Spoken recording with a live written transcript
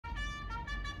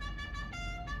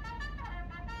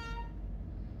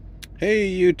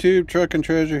Hey YouTube, Truck and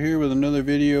Treasure here with another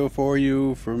video for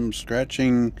you from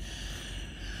scratching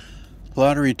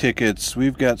lottery tickets.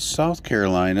 We've got South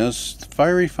Carolina's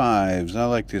Fiery Fives. I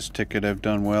like this ticket. I've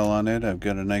done well on it. I've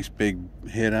got a nice big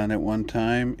hit on it one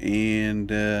time,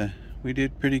 and we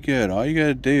did pretty good. All you got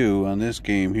to do on this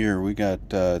game here, we got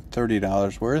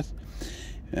 $30 worth,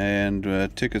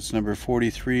 and tickets number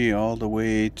 43 all the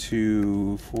way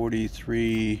to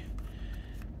 43.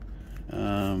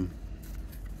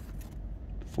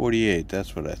 48,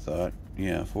 that's what I thought.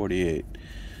 Yeah, 48.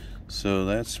 So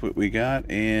that's what we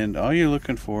got, and all you're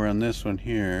looking for on this one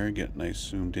here, get nice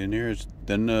zoomed in here, is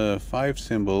the 5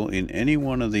 symbol in any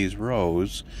one of these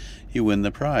rows. You win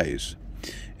the prize.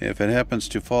 If it happens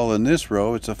to fall in this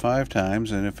row, it's a 5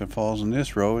 times, and if it falls in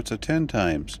this row, it's a 10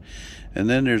 times. And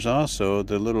then there's also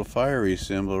the little fiery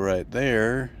symbol right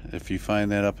there. If you find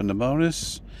that up in the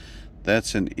bonus,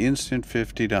 that's an instant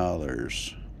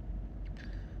 $50.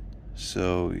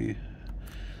 So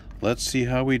let's see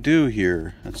how we do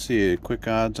here. Let's see, quick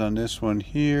odds on this one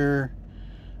here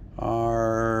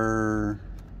are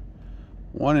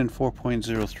 1 in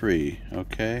 4.03.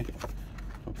 Okay,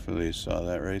 hopefully you saw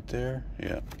that right there.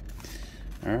 Yeah.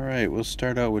 All right, we'll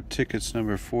start out with tickets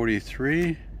number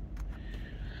 43.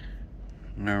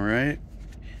 All right,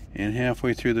 and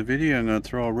halfway through the video I'm going to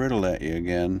throw a riddle at you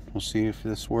again. We'll see if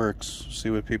this works,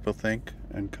 see what people think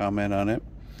and comment on it.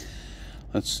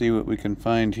 Let's see what we can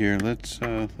find here. Let's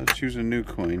use a new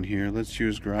coin here. Let's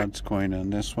use Grod's coin on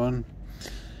this one.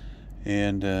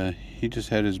 And he just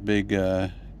had his big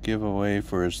giveaway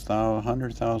for his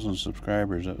 100,000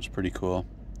 subscribers. That was pretty cool.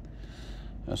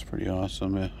 That's pretty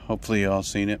awesome. Hopefully you all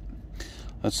seen it.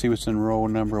 Let's see what's in row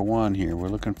number 1 here. We're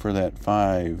looking for that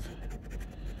 5.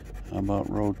 How about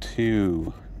row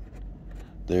 2?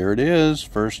 There it is.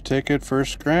 First ticket,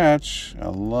 first scratch. I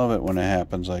love it when it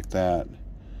happens like that.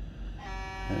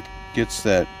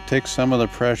 It takes some of the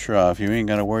pressure off. You ain't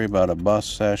got to worry about a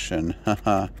bust session.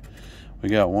 We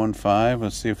got 1 5.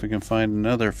 Let's see if we can find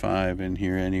another 5 in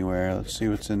here anywhere. Let's see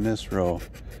what's in this row.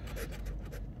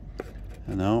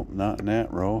 No, not in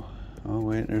that row. Oh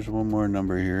wait, there's one more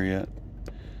number here yet.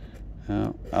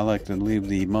 I like to leave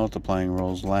the multiplying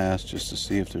rolls last just to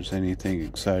see if there's anything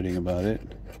exciting about it.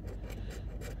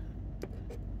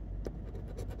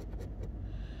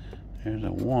 There's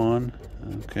a 1.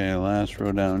 Okay, last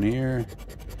row down here.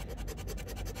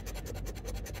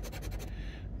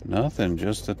 Nothing,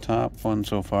 just the top one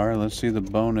so far. Let's see the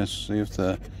bonus, see if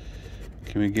can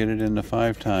we get it into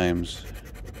 5 times?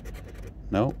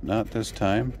 Nope, not this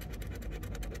time.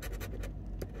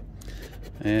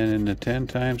 And in the 10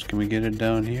 times, can we get it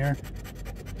down here?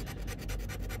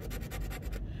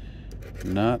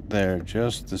 Not there,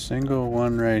 just the single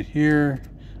one right here.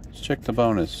 Let's check the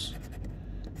bonus.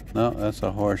 No, that's a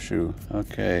horseshoe.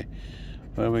 Okay,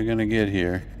 what are we gonna get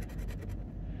here?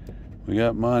 We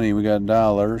got money, we got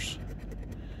dollars.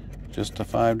 Just a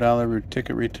 $5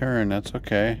 ticket return, that's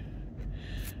okay.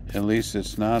 At least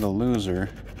it's not a loser.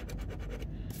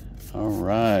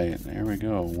 Alright, there we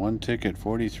go. 1 ticket,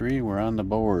 43, we're on the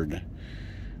board.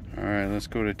 Alright, let's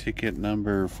go to ticket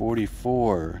number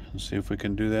 44. Let's see if we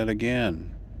can do that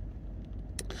again.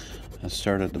 Let's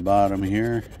start at the bottom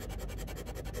here.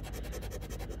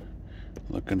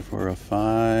 Looking for a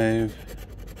 5.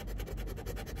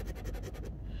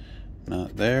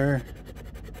 Not there.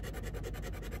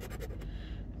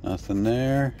 Nothing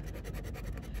there.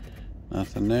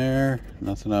 Nothing there.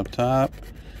 Nothing up top.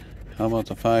 How about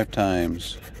the 5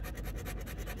 times?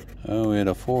 Oh, we had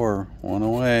a 4. 1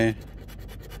 away.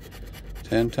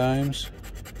 10 times.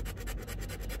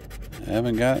 I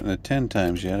haven't gotten the 10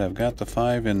 times yet. I've got the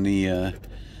 5 in the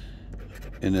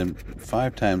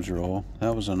 5 times roll.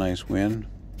 That was a nice win.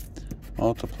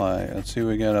 Multiply. Let's see what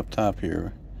we got up top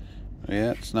here.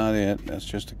 Yeah, it's not it. That's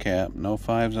just a cap. No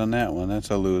 5s on that one. That's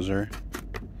a loser.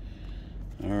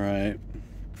 Alright.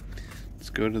 Let's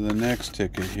go to the next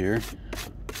ticket here.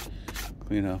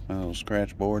 Clean off my little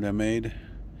scratch board I made.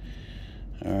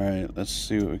 Alright, let's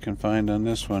see what we can find on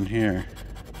this one here.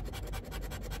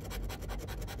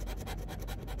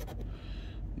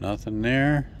 Nothing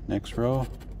there. Next row.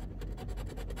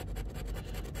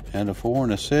 And a 4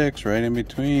 and a 6 right in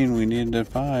between. We needed a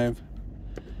 5.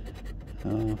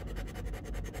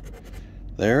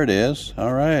 There it is.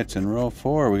 Alright, it's in row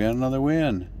 4. We got another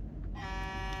win.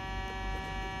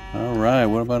 Alright,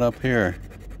 what about up here?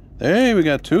 Hey, we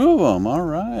got 2 of them.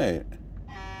 Alright.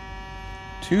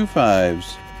 2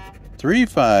 5s. 3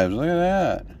 5s. Look at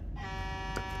that.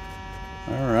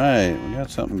 Alright, we got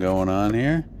something going on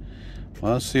here.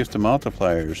 Well, let's see if the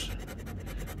multipliers.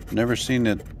 Never seen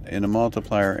it in a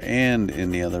multiplier and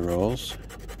in the other rolls.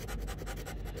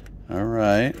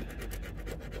 Alright.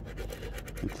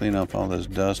 Clean off all this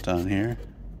dust on here.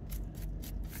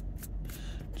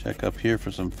 Check up here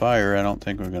for some fire. I don't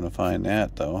think we're going to find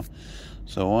that though.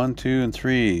 So 1, 2, and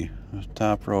 3.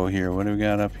 Top row here. What do we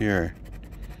got up here?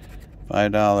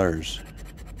 $5.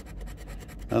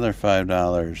 Another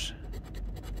 $5.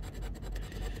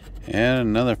 And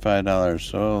another $5.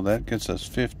 So that gets us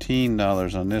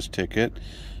 $15 on this ticket.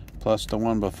 Plus the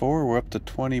one before, we're up to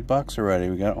 20 bucks already.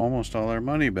 We got almost all our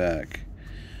money back.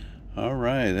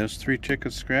 Alright, there's 3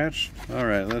 tickets scratched.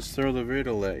 Alright, let's throw the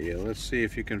riddle at you. Let's see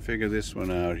if you can figure this one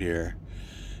out here.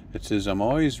 It says, I'm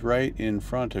always right in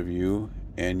front of you,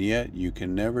 and yet you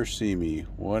can never see me.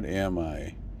 What am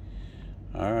I?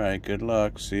 Alright, good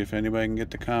luck. See if anybody can get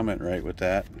the comment right with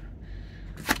that.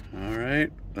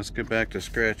 Alright, let's get back to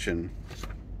scratching.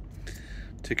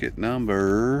 Ticket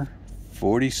number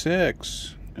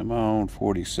 46. Come on,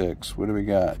 46. What do we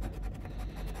got?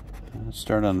 Let's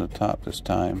start on the top this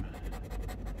time.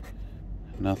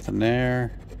 Nothing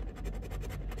there.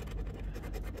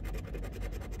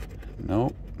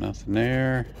 Nope, nothing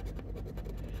there.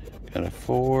 Got a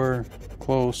 4.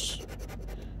 Close.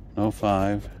 No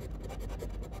 5.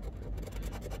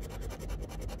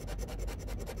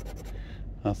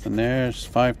 Nothing there. It's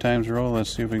 5 times a roll.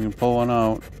 Let's see if we can pull one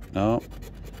out. Nope.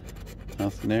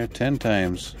 Nothing there. 10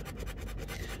 times.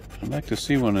 I'd like to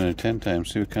see one in a 10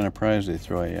 times, see what kind of prize they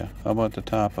throw at you. How about the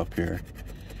top up here?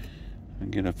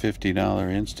 And get a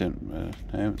 $50 instant.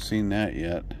 I haven't seen that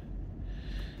yet.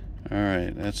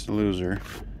 Alright, that's the loser.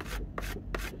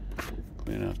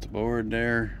 Clean off the board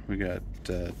there. We got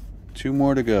 2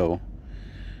 more to go.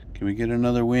 Can we get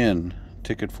another win?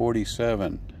 Ticket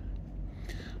 47.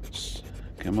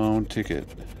 Come on, ticket.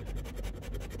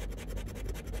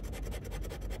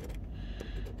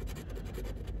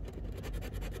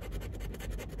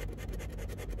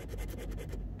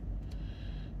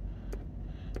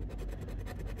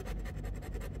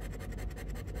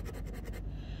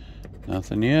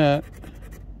 Nothing yet.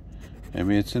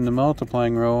 Maybe it's in the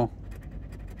multiplying row.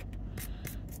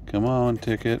 Come on,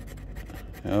 ticket.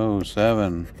 Oh,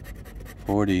 7.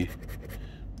 40.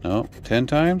 Nope. 10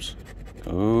 times?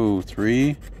 Oh,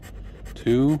 3.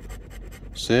 2.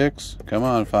 6. Come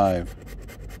on, 5.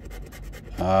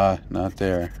 Ah, not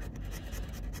there.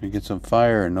 We get some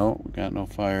fire. Nope, we got no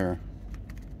fire.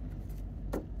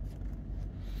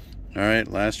 Alright,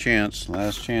 last chance.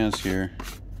 Last chance here.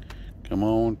 Come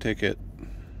on, ticket.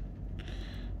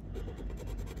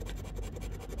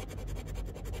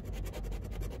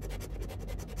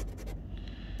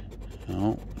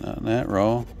 No, not in that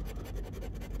row.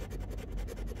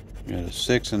 We got a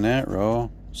 6 in that row.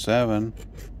 7.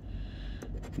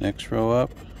 Next row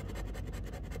up.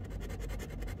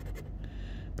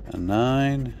 A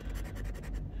 9.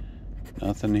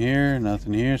 Nothing here,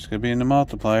 nothing here. It's gonna be in the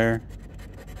multiplier.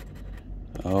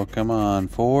 Oh, come on.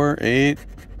 4, 8.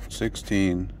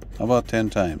 16. How about 10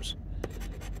 times?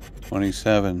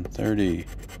 27, 30.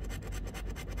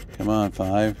 Come on,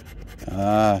 5.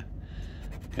 Ah,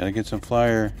 gotta get some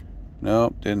flyer.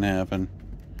 Nope, didn't happen.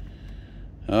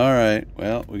 Alright,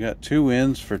 well, we got 2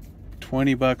 wins for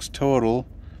 20 bucks total.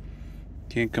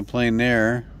 Can't complain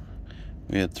there.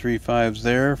 We had 3 5s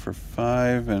there for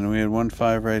 5, and we had 1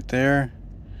 5 right there.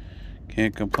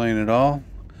 Can't complain at all.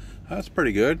 That's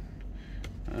pretty good.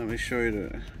 Let me show you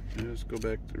the... Let's go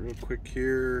back to real quick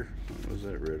here. What was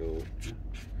that riddle?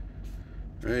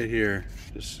 Right here,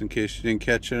 just in case you didn't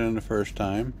catch it on the first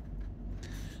time.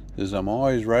 It says, I'm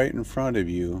always right in front of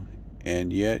you,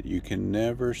 and yet you can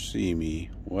never see me.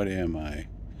 What am I?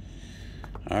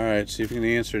 Alright, see if you can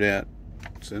answer that.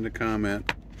 Send a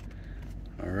comment.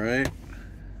 Alright.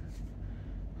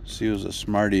 See who's a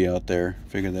smarty out there.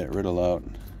 Figure that riddle out.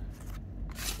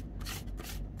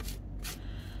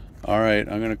 Alright,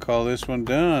 I'm going to call this one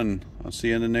done. I'll see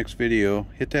you in the next video.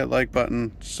 Hit that like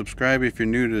button. Subscribe if you're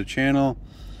new to the channel.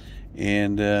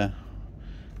 And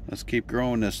let's keep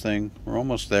growing this thing. We're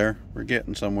almost there. We're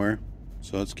getting somewhere.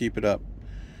 So let's keep it up.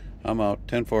 I'm out.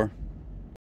 10-4.